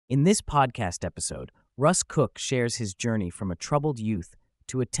In this podcast episode, Russ Cook shares his journey from a troubled youth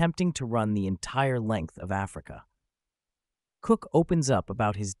to attempting to run the entire length of Africa. Cook opens up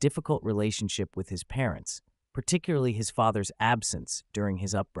about his difficult relationship with his parents, particularly his father's absence during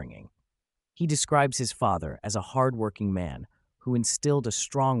his upbringing. He describes his father as a hard-working man who instilled a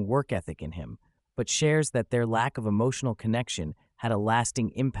strong work ethic in him, but shares that their lack of emotional connection had a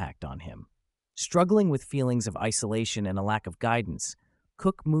lasting impact on him. Struggling with feelings of isolation and a lack of guidance,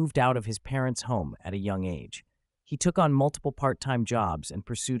 Cook moved out of his parents' home at a young age. He took on multiple part-time jobs and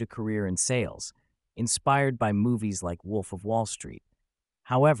pursued a career in sales, inspired by movies like Wolf of Wall Street.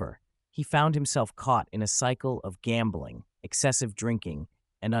 However, he found himself caught in a cycle of gambling, excessive drinking,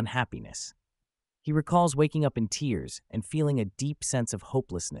 and unhappiness. He recalls waking up in tears and feeling a deep sense of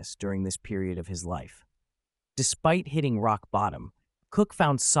hopelessness during this period of his life. Despite hitting rock bottom, Cook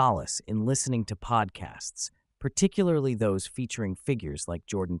found solace in listening to podcasts, particularly those featuring figures like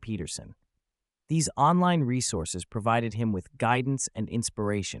Jordan Peterson. These online resources provided him with guidance and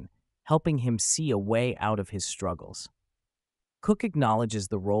inspiration, helping him see a way out of his struggles. Cook acknowledges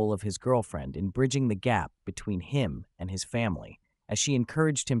the role of his girlfriend in bridging the gap between him and his family, as she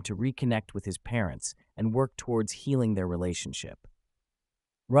encouraged him to reconnect with his parents and work towards healing their relationship.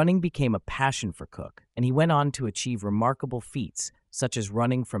 Running became a passion for Cook, and he went on to achieve remarkable feats, such as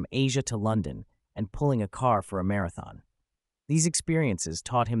running from Asia to London and pulling a car for a marathon. These experiences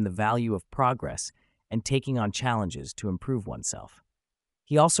taught him the value of progress and taking on challenges to improve oneself.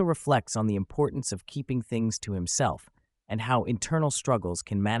 He also reflects on the importance of keeping things to himself and how internal struggles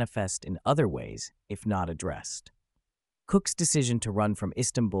can manifest in other ways if not addressed. Cook's decision to run from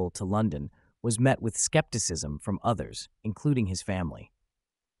Istanbul to London was met with skepticism from others, including his family.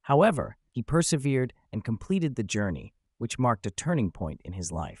 However, he persevered and completed the journey, which marked a turning point in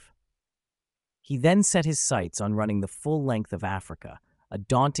his life. He then set his sights on running the full length of Africa, a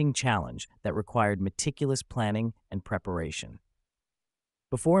daunting challenge that required meticulous planning and preparation.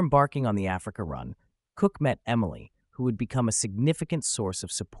 Before embarking on the Africa run, Cook met Emily, who would become a significant source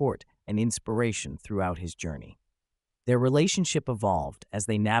of support and inspiration throughout his journey. Their relationship evolved as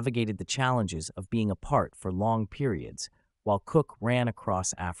they navigated the challenges of being apart for long periods while Cook ran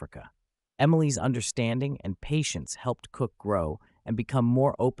across Africa. Emily's understanding and patience helped Cook grow and become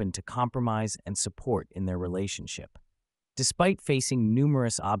more open to compromise and support in their relationship. Despite facing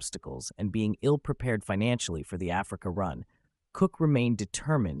numerous obstacles and being ill-prepared financially for the Africa run, Cook remained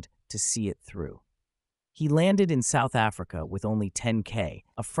determined to see it through. He landed in South Africa with only $10K,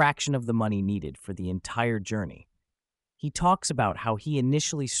 a fraction of the money needed for the entire journey. He talks about how he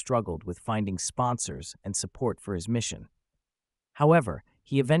initially struggled with finding sponsors and support for his mission. However,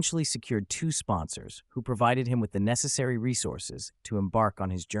 he eventually secured 2 sponsors who provided him with the necessary resources to embark on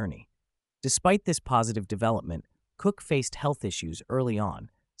his journey. Despite this positive development, Cook faced health issues early on,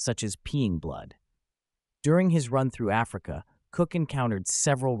 such as peeing blood. During his run through Africa, Cook encountered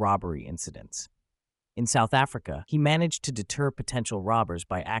several robbery incidents. In South Africa, he managed to deter potential robbers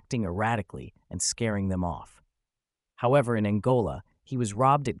by acting erratically and scaring them off. However, in Angola, he was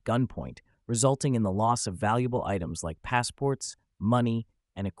robbed at gunpoint, resulting in the loss of valuable items like passports, money,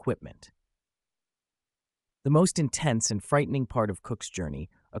 and equipment. The most intense and frightening part of Cook's journey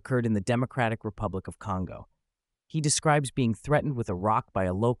occurred in the Democratic Republic of Congo. He describes being threatened with a rock by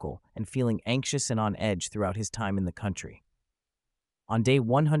a local and feeling anxious and on edge throughout his time in the country. On day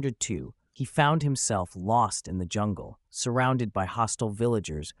 102, he found himself lost in the jungle, surrounded by hostile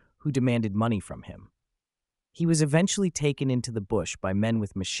villagers who demanded money from him. He was eventually taken into the bush by men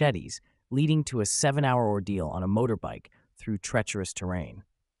with machetes, leading to a 7-hour ordeal on a motorbike through treacherous terrain.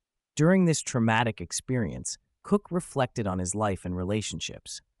 During this traumatic experience, Cook reflected on his life and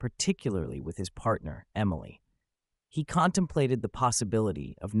relationships, particularly with his partner, Emily. He contemplated the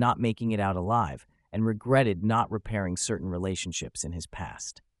possibility of not making it out alive and regretted not repairing certain relationships in his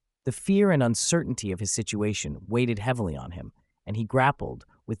past. The fear and uncertainty of his situation weighed heavily on him, and he grappled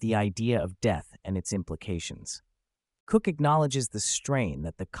with the idea of death and its implications. Cook acknowledges the strain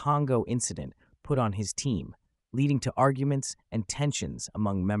that the Congo incident put on his team, leading to arguments and tensions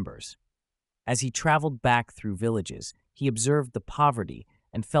among members. As he traveled back through villages, he observed the poverty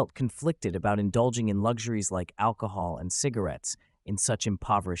and felt conflicted about indulging in luxuries like alcohol and cigarettes in such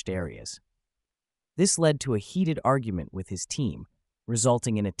impoverished areas. This led to a heated argument with his team,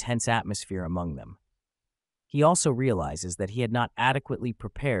 resulting in a tense atmosphere among them. He also realizes that he had not adequately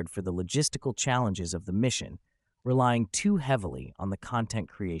prepared for the logistical challenges of the mission, relying too heavily on the content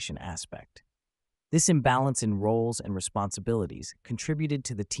creation aspect. This imbalance in roles and responsibilities contributed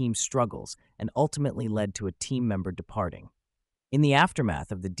to the team's struggles and ultimately led to a team member departing. In the aftermath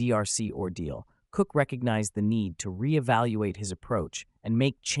of the DRC ordeal, Cook recognized the need to reevaluate his approach and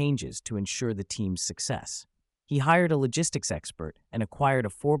make changes to ensure the team's success. He hired a logistics expert and acquired a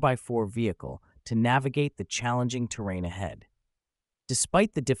 4x4 vehicle to navigate the challenging terrain ahead.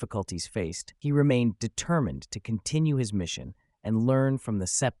 Despite the difficulties faced, he remained determined to continue his mission and learn from the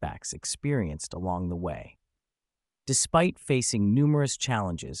setbacks experienced along the way. Despite facing numerous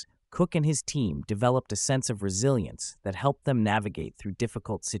challenges, Cook and his team developed a sense of resilience that helped them navigate through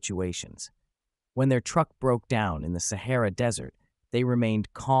difficult situations. When their truck broke down in the Sahara Desert, they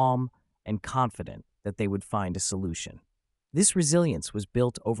remained calm and confident that they would find a solution. This resilience was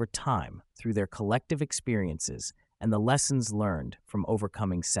built over time through their collective experiences and the lessons learned from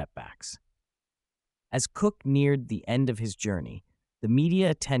overcoming setbacks. As Cook neared the end of his journey, the media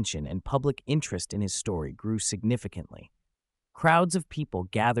attention and public interest in his story grew significantly. Crowds of people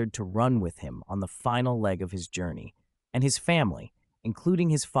gathered to run with him on the final leg of his journey, and his family, including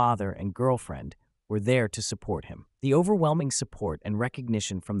his father and girlfriend, were there to support him. The overwhelming support and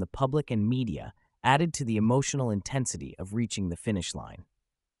recognition from the public and media added to the emotional intensity of reaching the finish line.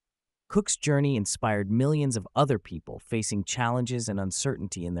 Cook's journey inspired millions of other people facing challenges and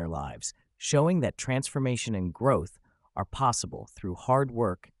uncertainty in their lives, showing that transformation and growth are possible through hard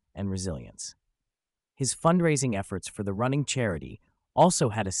work and resilience. His fundraising efforts for the running charity also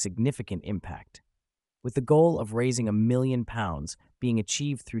had a significant impact, with the goal of raising £1 million being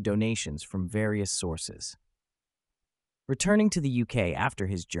achieved through donations from various sources. Returning to the UK after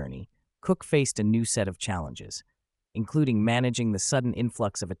his journey, Cook faced a new set of challenges, including managing the sudden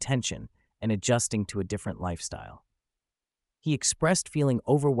influx of attention and adjusting to a different lifestyle. He expressed feeling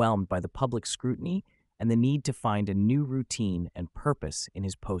overwhelmed by the public scrutiny and the need to find a new routine and purpose in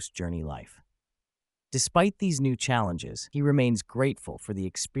his post-journey life. Despite these new challenges, he remains grateful for the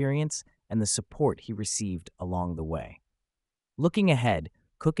experience and the support he received along the way. Looking ahead,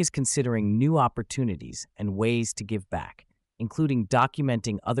 Cook is considering new opportunities and ways to give back, including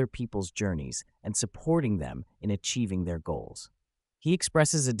documenting other people's journeys and supporting them in achieving their goals. He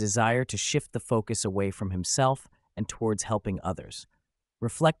expresses a desire to shift the focus away from himself and towards helping others,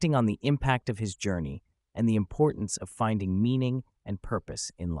 reflecting on the impact of his journey and the importance of finding meaning and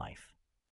purpose in life.